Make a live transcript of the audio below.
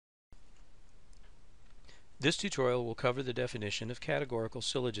This tutorial will cover the definition of categorical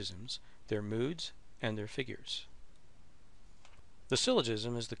syllogisms, their moods, and their figures. The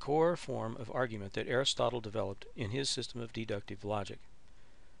syllogism is the core form of argument that Aristotle developed in his system of deductive logic.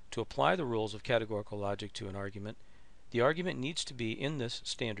 To apply the rules of categorical logic to an argument, the argument needs to be in this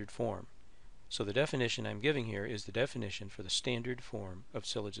standard form. So the definition I'm giving here is the definition for the standard form of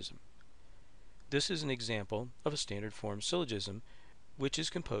syllogism. This is an example of a standard form syllogism, which is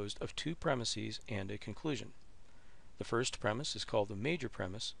composed of two premises and a conclusion. The first premise is called the major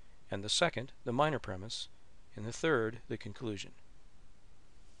premise, and the second the minor premise, and the third the conclusion.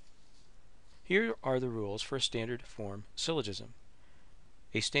 Here are the rules for a standard form syllogism.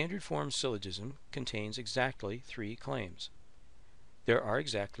 A standard form syllogism contains exactly three claims. There are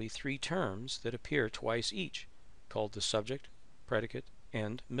exactly three terms that appear twice each, called the subject, predicate,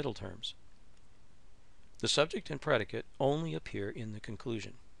 and middle terms. The subject and predicate only appear in the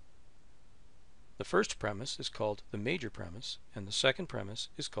conclusion. The first premise is called the major premise, and the second premise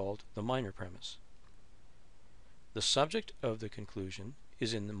is called the minor premise. The subject of the conclusion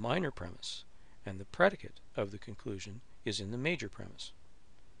is in the minor premise, and the predicate of the conclusion is in the major premise.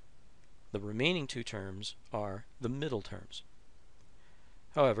 The remaining two terms are the middle terms.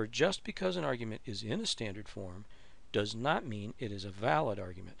 However, just because an argument is in a standard form does not mean it is a valid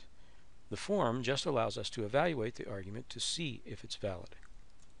argument. The form just allows us to evaluate the argument to see if it's valid.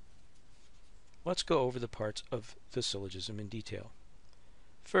 Let's go over the parts of the syllogism in detail.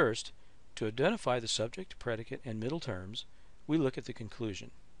 First, to identify the subject, predicate, and middle terms, we look at the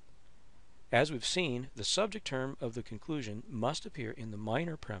conclusion. As we've seen, the subject term of the conclusion must appear in the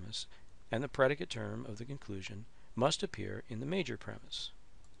minor premise, and the predicate term of the conclusion must appear in the major premise.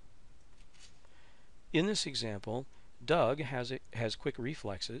 In this example, Doug has quick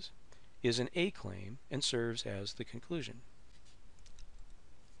reflexes, is an A claim, and serves as the conclusion.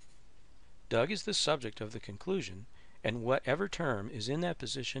 Doug is the subject of the conclusion, and whatever term is in that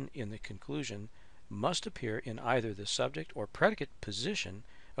position in the conclusion must appear in either the subject or predicate position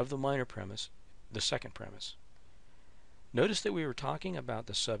of the minor premise, the second premise. Notice that we were talking about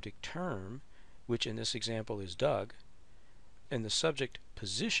the subject term, which in this example is Doug, and the subject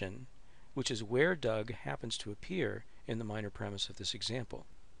position, which is where Doug happens to appear in the minor premise of this example.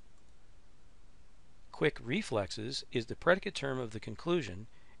 Quick reflexes is the predicate term of the conclusion,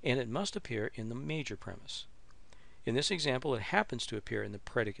 and it must appear in the major premise. In this example, it happens to appear in the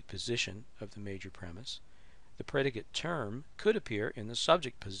predicate position of the major premise. The predicate term could appear in the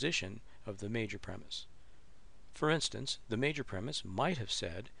subject position of the major premise. For instance, the major premise might have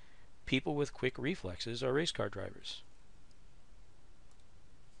said, "People with quick reflexes are race car drivers."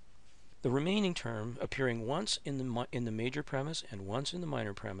 The remaining term, appearing once in the major premise and once in the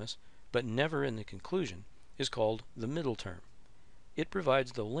minor premise, but never in the conclusion, is called the middle term. It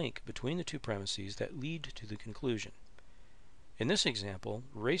provides the link between the two premises that lead to the conclusion. In this example,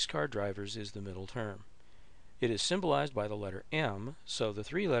 race car drivers is the middle term. It is symbolized by the letter M, so the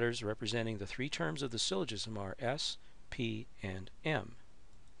three letters representing the three terms of the syllogism are S, P, and M.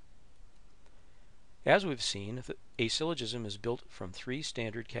 As we've seen, a syllogism is built from three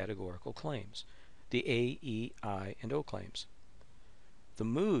standard categorical claims, the A, E, I, and O claims. The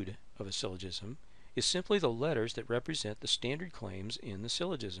mood of a syllogism is simply the letters that represent the standard claims in the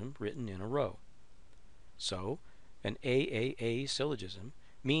syllogism written in a row. So, an AAA syllogism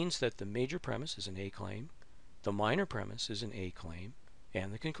means that the major premise is an A claim, the minor premise is an A claim,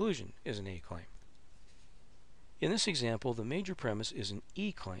 and the conclusion is an A claim. In this example, the major premise is an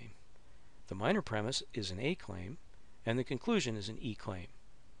E claim, the minor premise is an A claim, and the conclusion is an E claim.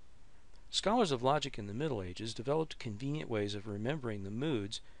 Scholars of logic in the Middle Ages developed convenient ways of remembering the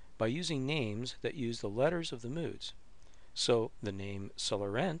moods by using names that use the letters of the moods. So the name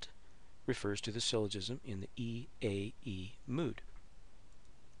Sylorent refers to the syllogism in the EAE mood.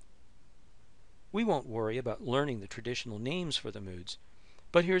 We won't worry about learning the traditional names for the moods,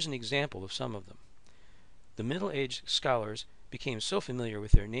 but here's an example of some of them. The Middle Age scholars became so familiar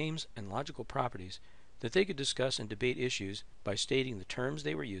with their names and logical properties that they could discuss and debate issues by stating the terms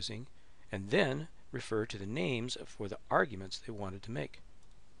they were using and then refer to the names for the arguments they wanted to make.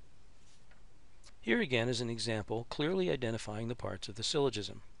 Here again is an example clearly identifying the parts of the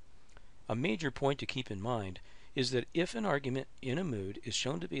syllogism. A major point to keep in mind is that if an argument in a mood is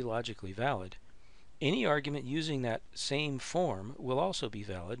shown to be logically valid, any argument using that same form will also be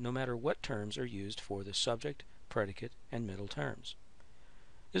valid no matter what terms are used for the subject, predicate, and middle terms.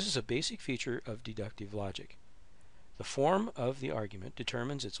 This is a basic feature of deductive logic. The form of the argument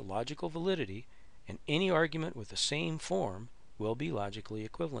determines its logical validity, and any argument with the same form will be logically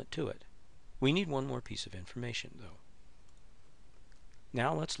equivalent to it. We need one more piece of information, though.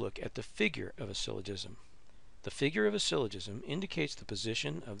 Now let's look at the figure of a syllogism. The figure of a syllogism indicates the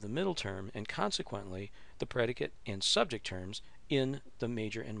position of the middle term and consequently the predicate and subject terms in the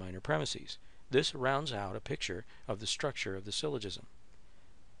major and minor premises. This rounds out a picture of the structure of the syllogism.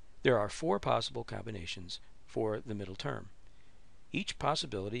 There are 4 possible combinations for the middle term. Each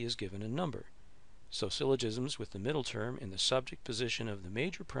possibility is given a number. So syllogisms with the middle term in the subject position of the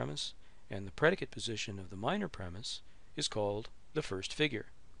major premise and the predicate position of the minor premise is called the first figure.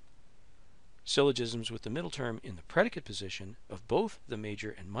 Syllogisms with the middle term in the predicate position of both the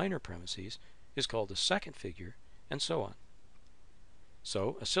major and minor premises is called the second figure, and so on.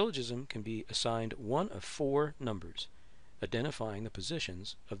 So a syllogism can be assigned one of 4 numbers, identifying the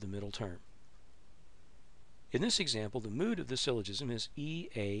positions of the middle term. In this example, the mood of the syllogism is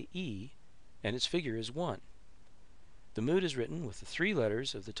EAE, and its figure is 1. The mood is written with the 3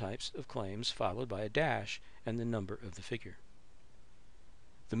 letters of the types of claims followed by a dash and the number of the figure.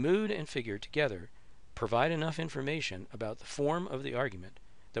 The mood and figure together provide enough information about the form of the argument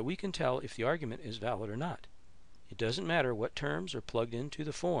that we can tell if the argument is valid or not. It doesn't matter what terms are plugged into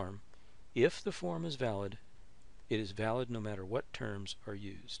the form. If the form is valid, it is valid no matter what terms are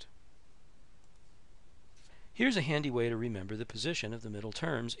used. Here's a handy way to remember the position of the middle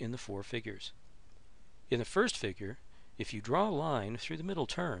terms in the 4 figures. In the first figure, if you draw a line through the middle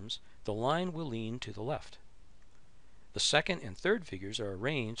terms, the line will lean to the left. The second and third figures are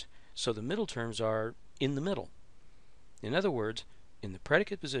arranged so the middle terms are in the middle. In other words, in the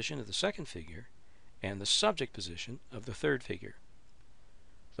predicate position of the second figure and the subject position of the third figure.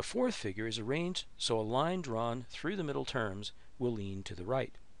 The fourth figure is arranged so a line drawn through the middle terms will lean to the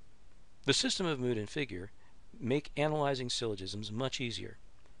right. The system of mood and figure make analyzing syllogisms much easier,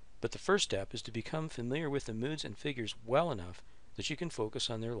 but the first step is to become familiar with the moods and figures well enough that you can focus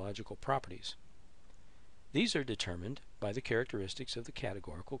on their logical properties. These are determined by the characteristics of the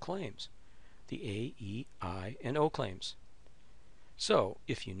categorical claims, the A, E, I, and O claims. So,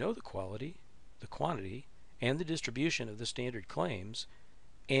 if you know the quality, the quantity, and the distribution of the standard claims,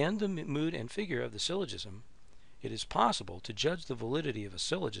 and the mood and figure of the syllogism, it is possible to judge the validity of a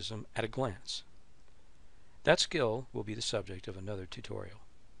syllogism at a glance. That skill will be the subject of another tutorial.